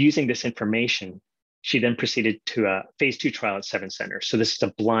 So using this information, she then proceeded to a phase 2 trial at 7 centers. So this is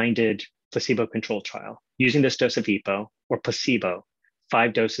a blinded placebo-controlled trial using this dose of EPO or placebo,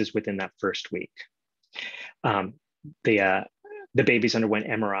 5 doses within that first week. The babies underwent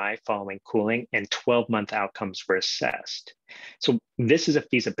MRI following cooling, and 12-month outcomes were assessed. So this is a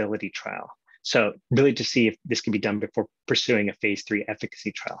feasibility trial. So really to see if this can be done before pursuing a phase 3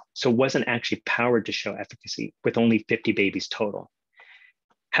 efficacy trial. So it wasn't actually powered to show efficacy with only 50 babies total.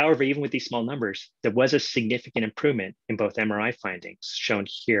 However, even with these small numbers, there was a significant improvement in both MRI findings shown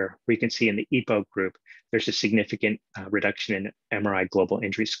here, where you can see in the EPO group, there's a significant reduction in MRI global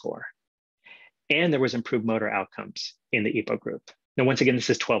injury score. And there was improved motor outcomes in the EPO group. Now, once again, this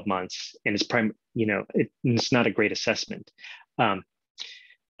is 12 months and it's not a great assessment.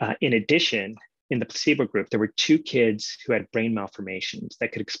 In addition, in the placebo group, there were 2 kids who had brain malformations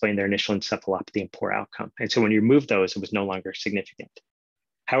that could explain their initial encephalopathy and poor outcome. And so when you removed those, it was no longer significant.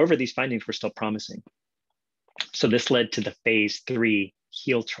 However, these findings were still promising. So this led to the phase 3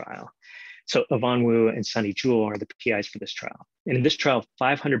 HEAL trial. So Yvonne Wu and Sunny Jewel are the PIs for this trial. And in this trial,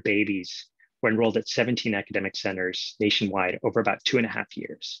 500 babies were enrolled at 17 academic centers nationwide over about 2.5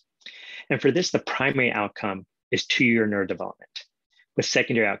 years. And for this, the primary outcome is 2-year neurodevelopment, with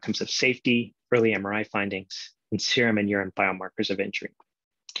secondary outcomes of safety, early MRI findings, and serum and urine biomarkers of injury.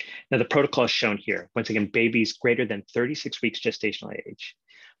 Now, the protocol is shown here. Once again, babies greater than 36 weeks gestational age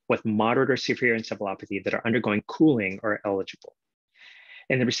with moderate or severe encephalopathy that are undergoing cooling are eligible.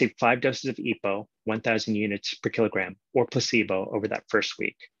 And they receive 5 doses of EPO, 1,000 units per kilogram, or placebo over that first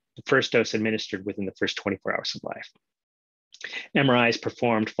week. The first dose administered within the first 24 hours of life. MRI is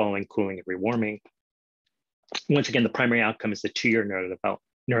performed following cooling and rewarming. Once again, the primary outcome is the 2-year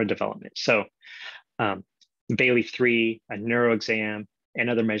neurodevelopment. So Bayley-3, a neuroexam, and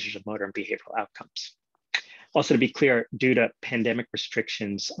other measures of motor and behavioral outcomes. Also, to be clear, due to pandemic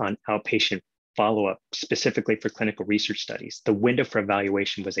restrictions on outpatient follow-up, specifically for clinical research studies, the window for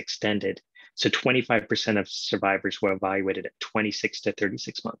evaluation was extended. So 25% of survivors were evaluated at 26 to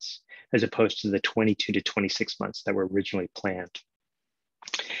 36 months, as opposed to the 22 to 26 months that were originally planned.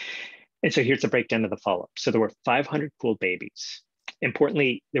 And so here's the breakdown of the follow-up. So there were 500 cooled babies.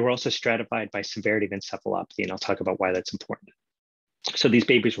 Importantly, they were also stratified by severity of encephalopathy, and I'll talk about why that's important. So these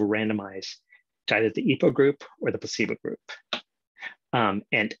babies were randomized to either the EPO group or the placebo group. And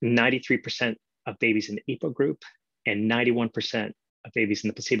 93% of babies in the EPO group and 91% of babies in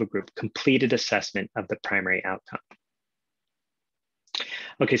the placebo group completed assessment of the primary outcome.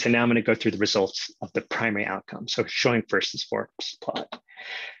 Okay, so now I'm going to go through the results of the primary outcome. So showing first this forest plot.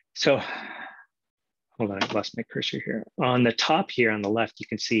 So hold on, I lost my cursor here. On the top here on the left, you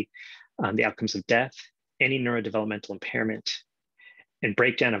can see the outcomes of death, any neurodevelopmental impairment, and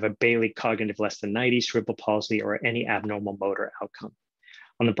breakdown of a Bayley cognitive less than 90, cerebral palsy, or any abnormal motor outcome.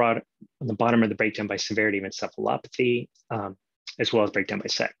 On the bottom are the breakdown by severity of encephalopathy, as well as breakdown by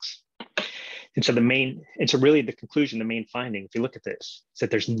sex. And so really the conclusion, the main finding, if you look at this, is that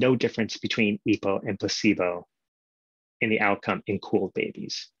there's no difference between EPO and placebo in the outcome in cooled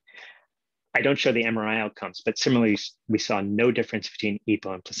babies. I don't show the MRI outcomes, but similarly, we saw no difference between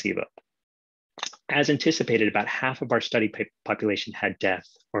EPO and placebo. As anticipated, about half of our study population had death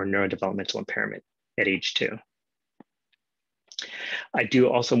or neurodevelopmental impairment at age 2. I do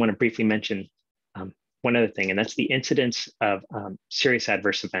also want to briefly mention one other thing, and that's the incidence of serious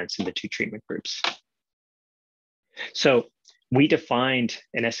adverse events in the 2 treatment groups. So we defined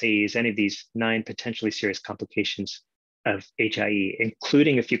an SAE as any of these 9 potentially serious complications of HIE,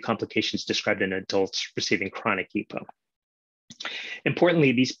 including a few complications described in adults receiving chronic EPO.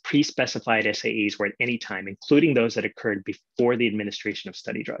 Importantly, these pre-specified SAEs were at any time, including those that occurred before the administration of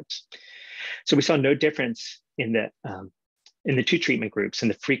study drugs. So we saw no difference in the 2 treatment groups and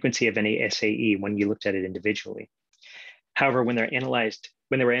the frequency of any SAE when you looked at it individually. However, when they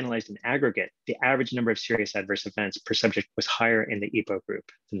were analyzed in aggregate, the average number of serious adverse events per subject was higher in the EPO group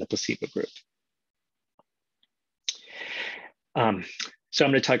than the placebo group. So I'm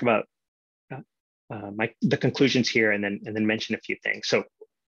going to talk about the conclusions here and then mention a few things. So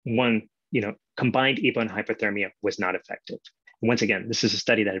one, combined EPO and hypothermia was not effective. And once again, this is a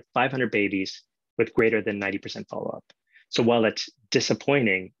study that had 500 babies with greater than 90% follow-up. So while it's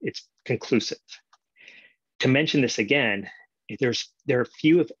disappointing, it's conclusive. To mention this again, there are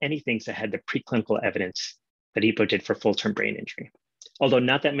few, if any, things that had the preclinical evidence that EPO did for full-term brain injury, although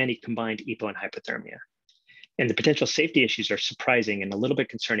not that many combined EPO and hypothermia. And the potential safety issues are surprising and a little bit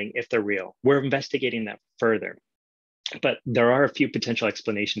concerning if they're real. We're investigating that further, but there are a few potential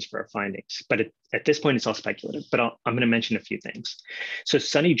explanations for our findings. But at this point, it's all speculative, but I'm going to mention a few things. So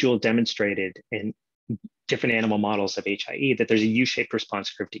Sunny Jewell demonstrated in different animal models of HIE that there's a U-shaped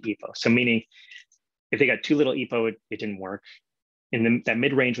response curve to EPO. So meaning if they got too little EPO, it didn't work. And that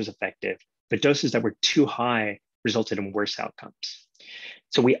mid-range was effective, but doses that were too high resulted in worse outcomes.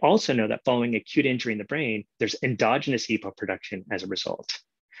 So we also know that following acute injury in the brain, there's endogenous EPO production as a result.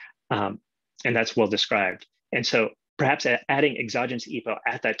 And that's well described. And so perhaps adding exogenous EPO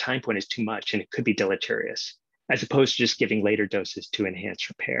at that time point is too much and it could be deleterious, as opposed to just giving later doses to enhance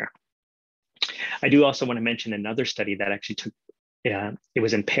repair. I do also want to mention another study that actually took, it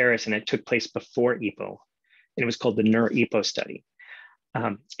was in Paris and it took place before EPO, and it was called the NEUR-EPO study.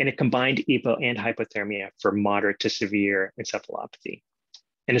 And it combined EPO and hypothermia for moderate to severe encephalopathy.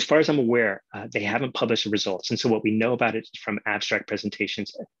 And as far as I'm aware, they haven't published the results. And so what we know about it is from abstract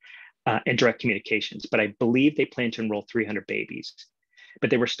presentations and direct communications, but I believe they plan to enroll 300 babies, but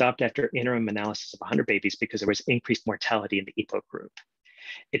they were stopped after interim analysis of 100 babies because there was increased mortality in the EPO group.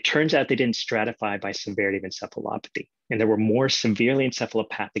 It turns out they didn't stratify by severity of encephalopathy, and there were more severely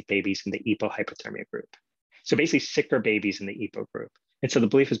encephalopathic babies in the EPO hypothermia group. So basically sicker babies in the EPO group. And so the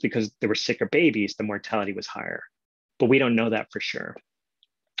belief is because there were sicker babies, the mortality was higher, but we don't know that for sure.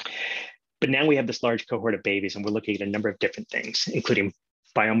 But now we have this large cohort of babies and we're looking at a number of different things, including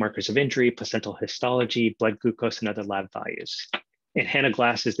biomarkers of injury, placental histology, blood glucose, and other lab values. And Hannah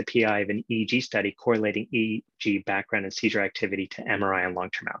Glass is the PI of an EEG study correlating EEG background and seizure activity to MRI and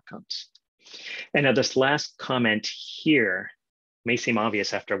long-term outcomes. And now this last comment here may seem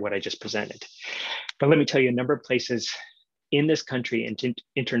obvious after what I just presented, but let me tell you, a number of places in this country and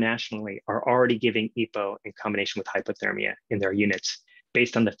internationally are already giving EPO in combination with hypothermia in their units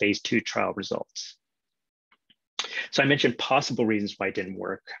based on the phase 2 trial results. So I mentioned possible reasons why it didn't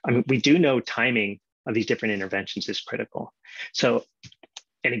work. I mean, we do know timing of these different interventions is critical. So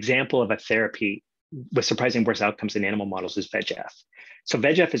an example of a therapy with surprising worse outcomes in animal models is VEGF. So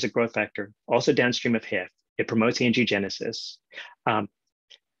VEGF is a growth factor, also downstream of HIF. It promotes angiogenesis.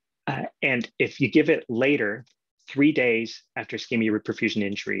 And if you give it later, 3 days after ischemia reperfusion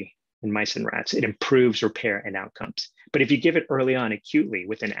injury in mice and rats, it improves repair and outcomes. But if you give it early on acutely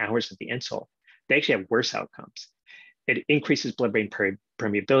within hours of the insult, they actually have worse outcomes. It increases blood-brain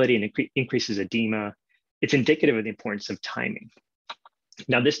permeability and increases edema. It's indicative of the importance of timing.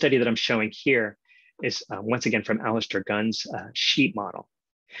 Now, this study that I'm showing here is once again from Alistair Gunn's sheep model.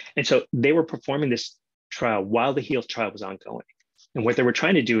 And so they were performing this trial while the HEAL trial was ongoing. And what they were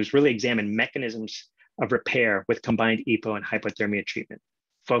trying to do is really examine mechanisms of repair with combined EPO and hypothermia treatment,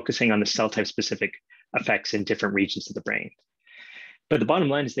 focusing on the cell type specific effects in different regions of the brain. But the bottom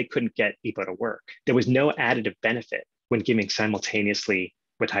line is they couldn't get EPO to work. There was no additive benefit when giving simultaneously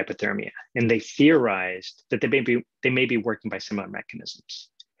with hypothermia. And they theorized that they may be working by similar mechanisms.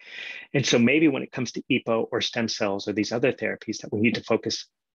 And so maybe when it comes to EPO or stem cells or these other therapies, that we need to focus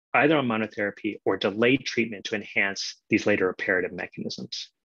either on monotherapy or delayed treatment to enhance these later reparative mechanisms.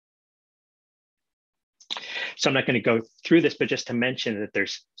 So I'm not going to go through this, but just to mention that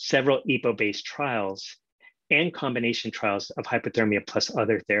there's several EPO-based trials and combination trials of hypothermia plus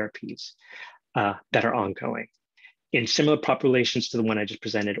other therapies that are ongoing in similar populations to the one I just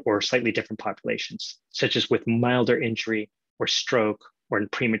presented, or slightly different populations, such as with milder injury or stroke or in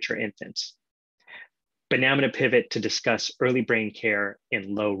premature infants. But now I'm going to pivot to discuss early brain care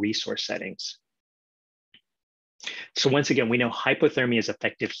in low resource settings. So once again, we know hypothermia is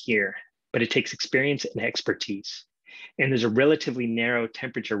effective here, but it takes experience and expertise. And there's a relatively narrow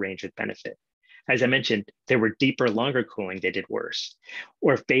temperature range with benefit. As I mentioned, there were deeper, longer cooling, they did worse.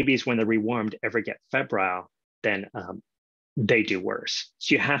 Or if babies, when they're rewarmed, ever get febrile, then they do worse.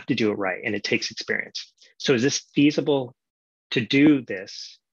 So you have to do it right, and it takes experience. So is this feasible to do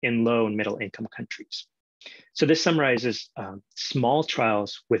this in low and middle income countries? So this summarizes small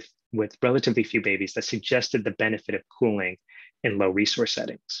trials with relatively few babies that suggested the benefit of cooling in low resource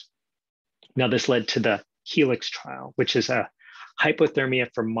settings. Now this led to the HELIX trial, which is a hypothermia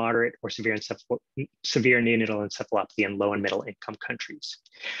for moderate or severe neonatal encephalopathy in low and middle income countries.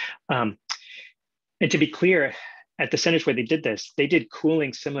 And to be clear, at the centers where they did this, they did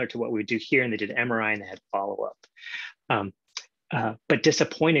cooling similar to what we would do here, and they did MRI and they had follow-up. But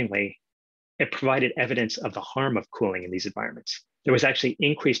disappointingly, it provided evidence of the harm of cooling in these environments. There was actually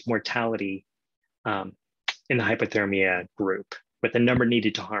increased mortality in the hypothermia group, with the number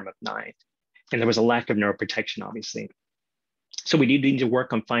needed to harm of 9. And there was a lack of neuroprotection, obviously. So we need to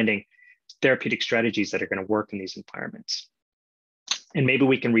work on finding therapeutic strategies that are going to work in these environments. And maybe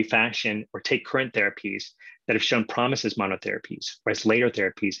we can refashion or take current therapies that have shown promise as monotherapies or as later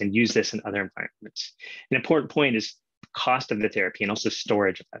therapies and use this in other environments. An important point is cost of the therapy and also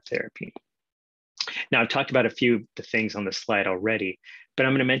storage of that therapy. Now, I've talked about a few of the things on this slide already, but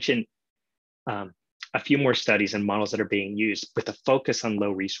I'm going to mention a few more studies and models that are being used with a focus on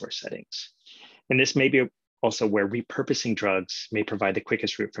low resource settings. And this may be also where repurposing drugs may provide the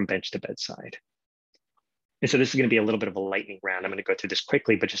quickest route from bench to bedside. And so this is going to be a little bit of a lightning round. I'm going to go through this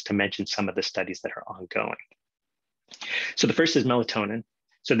quickly, but just to mention some of the studies that are ongoing. So the first is melatonin.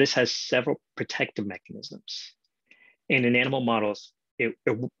 So this has several protective mechanisms. And in animal models, it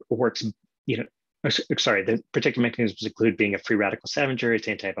works, the protective mechanisms include being a free radical scavenger, it's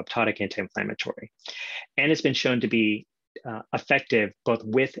anti-apoptotic, anti-inflammatory. And it's been shown to be effective both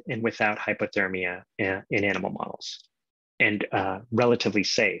with and without hypothermia in animal models, and relatively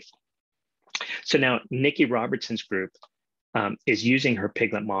safe. So now Nikki Robertson's group is using her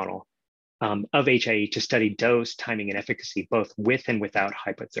piglet model of HIE to study dose, timing, and efficacy, both with and without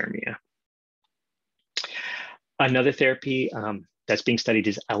hypothermia. Another therapy that's being studied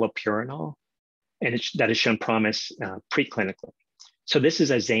is allopurinol, and that has shown promise preclinically. So this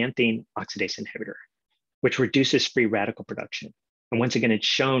is a xanthine oxidase inhibitor, which reduces free radical production. And once again, it's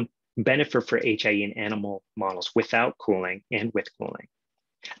shown benefit for HIE in animal models without cooling and with cooling.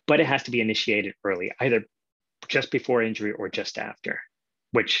 But it has to be initiated early, either just before injury or just after,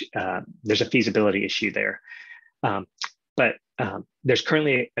 which there's a feasibility issue there. But there's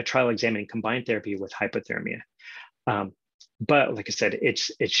currently a trial examining combined therapy with hypothermia. But like I said,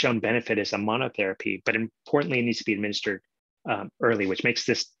 it's shown benefit as a monotherapy, but importantly, it needs to be administered early, which makes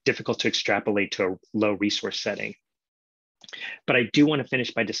this difficult to extrapolate to a low resource setting. But I do want to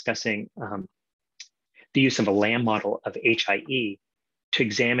finish by discussing the use of a lamb model of HIE to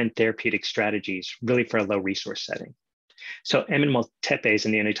examine therapeutic strategies really for a low resource setting. So Emin Maltepe is a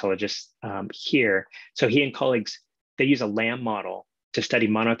neonatologist here. So he and colleagues, they use a lamb model to study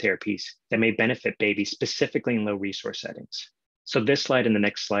monotherapies that may benefit babies specifically in low resource settings. So this slide and the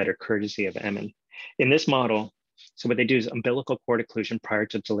next slide are courtesy of Emin. In this model, so what they do is umbilical cord occlusion prior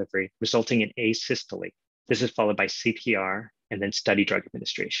to delivery, resulting in asystole. This is followed by CPR and then study drug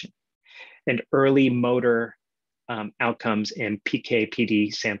administration. And early motor outcomes and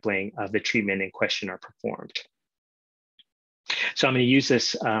PK/PD sampling of the treatment in question are performed. So I'm going to use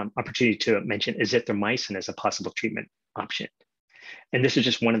this opportunity to mention azithromycin as a possible treatment option. And this is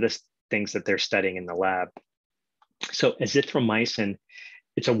just one of the things that they're studying in the lab. So azithromycin,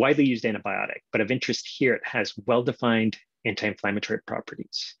 it's a widely used antibiotic, but of interest here, it has well-defined anti-inflammatory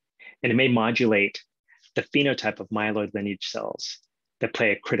properties. And it may modulate the phenotype of myeloid lineage cells that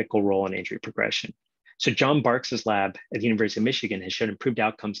play a critical role in injury progression. So John Barks's lab at the University of Michigan has shown improved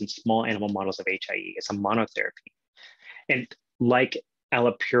outcomes in small animal models of HIE as a monotherapy. And like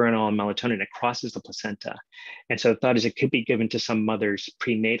allopurinol and melatonin, it crosses the placenta. And so the thought is it could be given to some mothers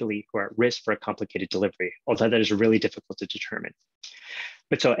prenatally who are at risk for a complicated delivery, although that is really difficult to determine.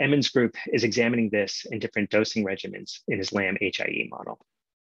 But so Emin's group is examining this in different dosing regimens in his lamb HIE model.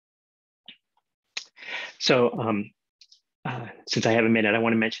 So since I have a minute, I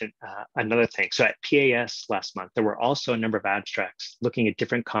want to mention another thing. So at PAS last month, there were also a number of abstracts looking at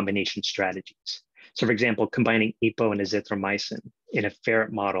different combination strategies. So for example, combining EPO and azithromycin in a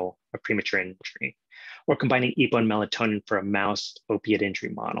ferret model of premature injury, or combining EPO and melatonin for a mouse opiate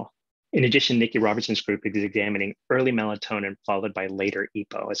injury model. In addition, Nikki Robertson's group is examining early melatonin followed by later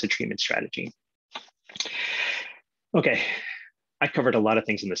EPO as a treatment strategy. Okay, I covered a lot of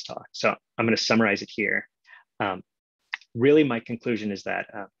things in this talk, so I'm going to summarize it here. Really, my conclusion is that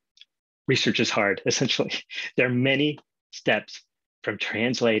research is hard, essentially. There are many steps from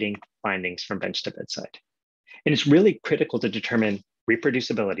translating findings from bench to bedside. And it's really critical to determine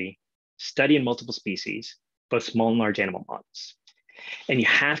reproducibility, study in multiple species, both small and large animal models. And you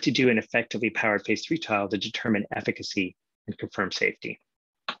have to do an effectively powered phase 3 trial to determine efficacy and confirm safety.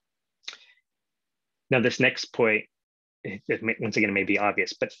 Now, this next point, once again, it may be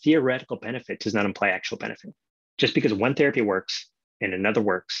obvious, but theoretical benefit does not imply actual benefit. Just because one therapy works and another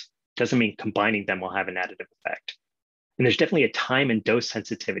works doesn't mean combining them will have an additive effect. And there's definitely a time and dose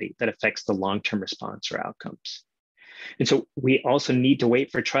sensitivity that affects the long-term response or outcomes. And so we also need to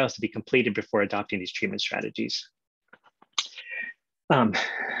wait for trials to be completed before adopting these treatment strategies. But,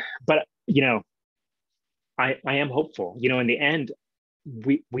 I am hopeful. In the end,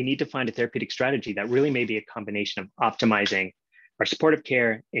 we need to find a therapeutic strategy that really may be a combination of optimizing our supportive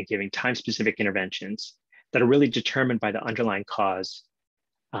care and giving time-specific interventions that are really determined by the underlying cause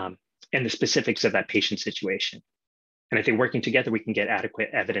and the specifics of that patient situation. And I think working together, we can get adequate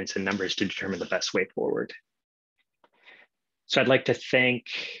evidence and numbers to determine the best way forward. So I'd like to thank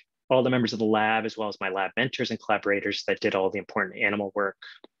all the members of the lab, as well as my lab mentors and collaborators that did all the important animal work,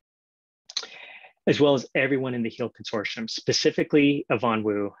 as well as everyone in the HEAL Consortium, specifically Yvonne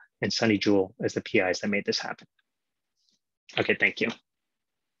Wu and Sunny Jewell as the PIs that made this happen. Okay, thank you.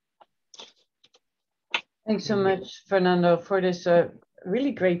 Thanks so much, Fernando, for this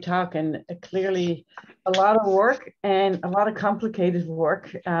really great talk, and clearly a lot of work and a lot of complicated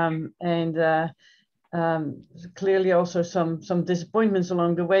work, clearly also some disappointments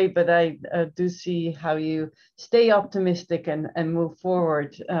along the way, but I do see how you stay optimistic and move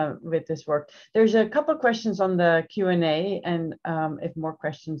forward with this work. There's a couple of questions on the Q&A, and if more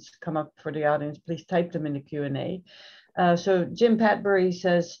questions come up for the audience, please type them in the Q&A. So Jim Patbury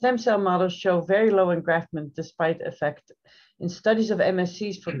says, stem cell models show very low engraftment despite effect. In studies of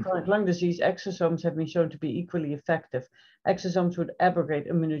MSCs for chronic lung disease, exosomes have been shown to be equally effective. Exosomes would abrogate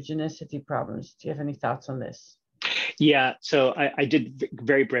immunogenicity problems. Do you have any thoughts on this? Yeah, so I did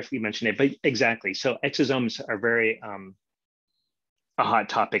very briefly mention it, but exactly. So exosomes are very a hot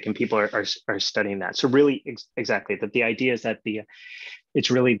topic, and people are studying that. So really, exactly, that the idea is that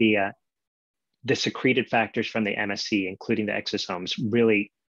it's really the secreted factors from the MSC, including the exosomes,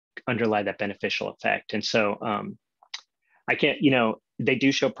 really underlie that beneficial effect. And so I can't, they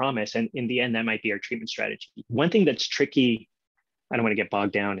do show promise, and in the end, that might be our treatment strategy. One thing that's tricky, I don't want to get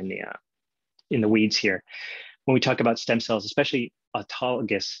bogged down in the weeds here, when we talk about stem cells, especially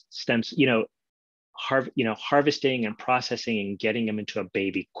autologous stems, harvesting and processing and getting them into a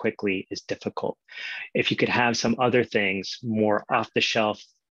baby quickly is difficult. If you could have some other things, more off-the-shelf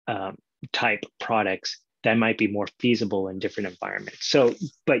type products, that might be more feasible in different environments. So,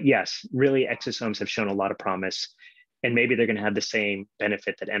 but yes, really exosomes have shown a lot of promise, and maybe they're going to have the same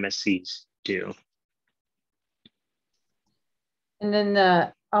benefit that MSCs do. And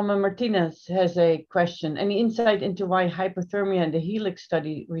then Alma Martinez has a question. Any insight into why hypothermia in the HELIX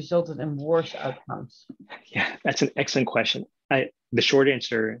study resulted in worse outcomes? Yeah, that's an excellent question. The short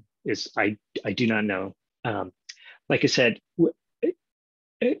answer is I do not know. Like I said,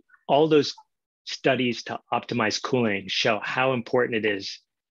 all those studies to optimize cooling show how important it is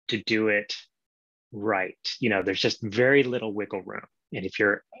to do it right. There's just very little wiggle room. And if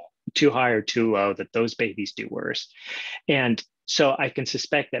you're too high or too low, that those babies do worse. And so I can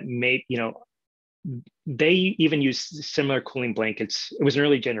suspect that they even use similar cooling blankets. It was an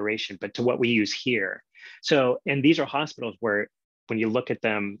early generation, but to what we use here. So, and these are hospitals where when you look at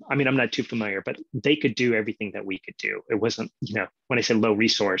them, I mean, I'm not too familiar, but they could do everything that we could do. It wasn't, when I say low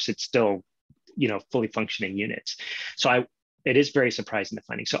resource, it's still, fully functioning units. So it is very surprising, the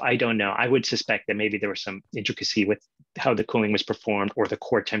finding. So I don't know. I would suspect that maybe there was some intricacy with how the cooling was performed or the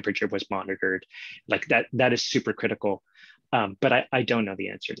core temperature was monitored. Like that is super critical. But I don't know the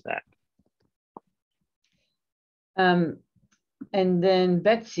answer to that. And then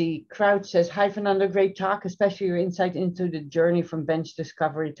Betsy Crouch says, hi, Fernando, great talk, especially your insight into the journey from bench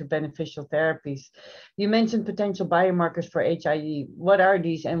discovery to beneficial therapies. You mentioned potential biomarkers for HIE. What are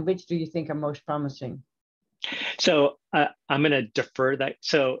these, and which do you think are most promising? So I'm going to defer that.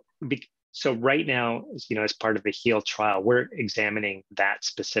 So right now, as part of the HEAL trial, we're examining that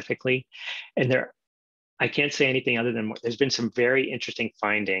specifically. And I can't say anything other than there's been some very interesting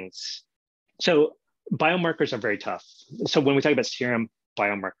findings. So biomarkers are very tough. So when we talk about serum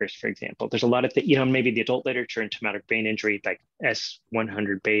biomarkers, for example, there's a lot of maybe the adult literature in traumatic brain injury, like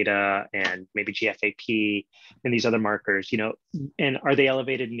S100 beta and maybe GFAP and these other markers, and are they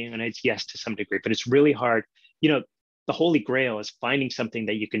elevated in neonates? Yes, to some degree, but it's really hard. The holy grail is finding something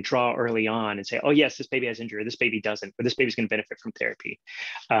that you can draw early on and say, oh yes, this baby has injury, or this baby doesn't, or this baby's going to benefit from therapy.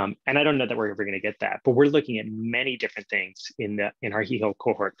 And I don't know that we're ever going to get that, but we're looking at many different things in our HEAL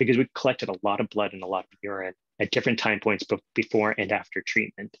cohort, because we collected a lot of blood and a lot of urine at different time points before and after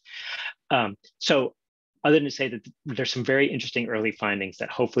treatment. So other than to say that there's some very interesting early findings that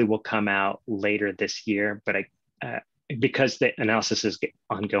hopefully will come out later this year, but because the analysis is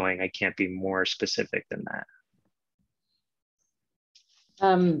ongoing, I can't be more specific than that.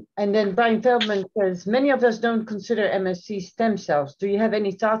 And then Brian Feldman says, many of us don't consider MSC stem cells. Do you have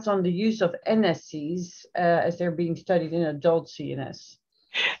any thoughts on the use of NSCs as they're being studied in adult CNS?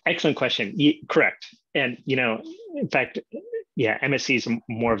 Excellent question. Correct. And, in fact, yeah, MSC is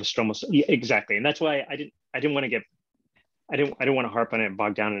more of a stromal. Yeah, exactly. And that's why I didn't want to I don't want to harp on it and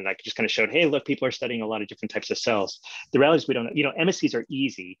bog down, and I just kind of showed, hey, look, people are studying a lot of different types of cells. The reality is we don't, MSCs are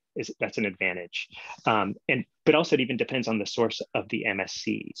easy, that's an advantage. But also it even depends on the source of the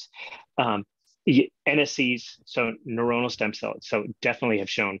MSCs. NSCs, so neuronal stem cells, so definitely have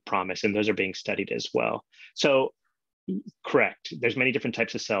shown promise, and those are being studied as well. So correct, there's many different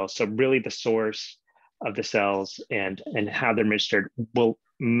types of cells. So really the source of the cells and how they're administered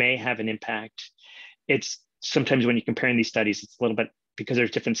may have an impact. It's sometimes when you're comparing these studies, it's a little bit, because there's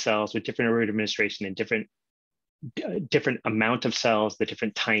different cells with different route of administration and different amount of cells, the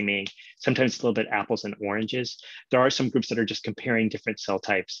different timing. Sometimes it's a little bit apples and oranges. There are some groups that are just comparing different cell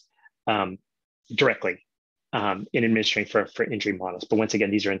types directly in administering for injury models. But once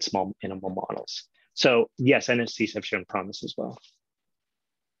again, these are in small animal models. So yes, NSCs have shown promise as well.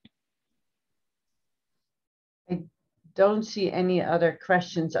 I don't see any other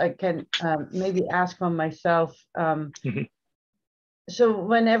questions. I can maybe ask one myself. So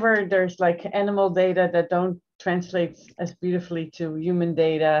whenever there's like animal data that don't translate as beautifully to human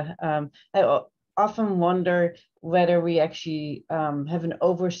data, I often wonder whether we actually have an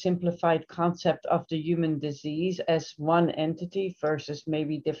oversimplified concept of the human disease as one entity versus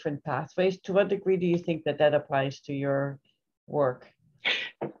maybe different pathways. To what degree do you think that applies to your work?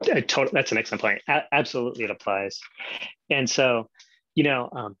 That's an excellent point. Absolutely, it applies. And so,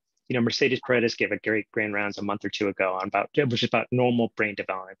 Mercedes Paredes gave a great grand rounds a month or two ago on which is about normal brain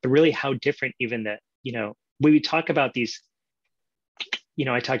development, but really how different even that, when we talk about these,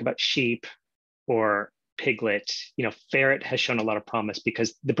 I talk about sheep or piglet, ferret has shown a lot of promise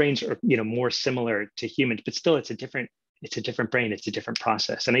because the brains are, more similar to humans, but still it's a different brain, it's a different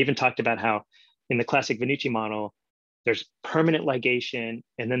process. And I even talked about how in the classic Vannucci model, there's permanent ligation,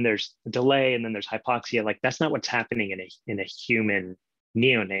 and then there's delay, and then there's hypoxia. Like that's not what's happening in a human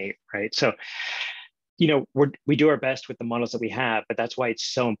neonate, right? So, we do our best with the models that we have, but that's why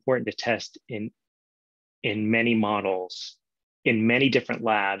it's so important to test in many models, in many different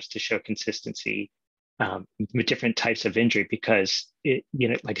labs to show consistency with different types of injury, because it,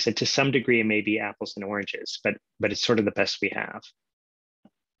 like I said, to some degree, it may be apples and oranges, but it's sort of the best we have.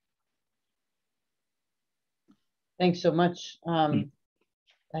 Thanks so much.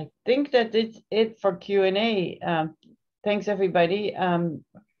 I think that it's it for Q&A. Thanks, everybody.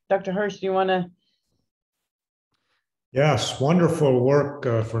 Dr. Hirsch, do you want to? Yes, wonderful work,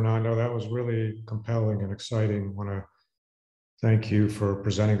 Fernando. That was really compelling and exciting. I want to thank you for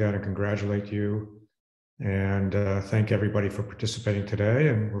presenting that and congratulate you. And thank everybody for participating today.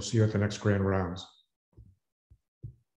 And we'll see you at the next Grand Rounds.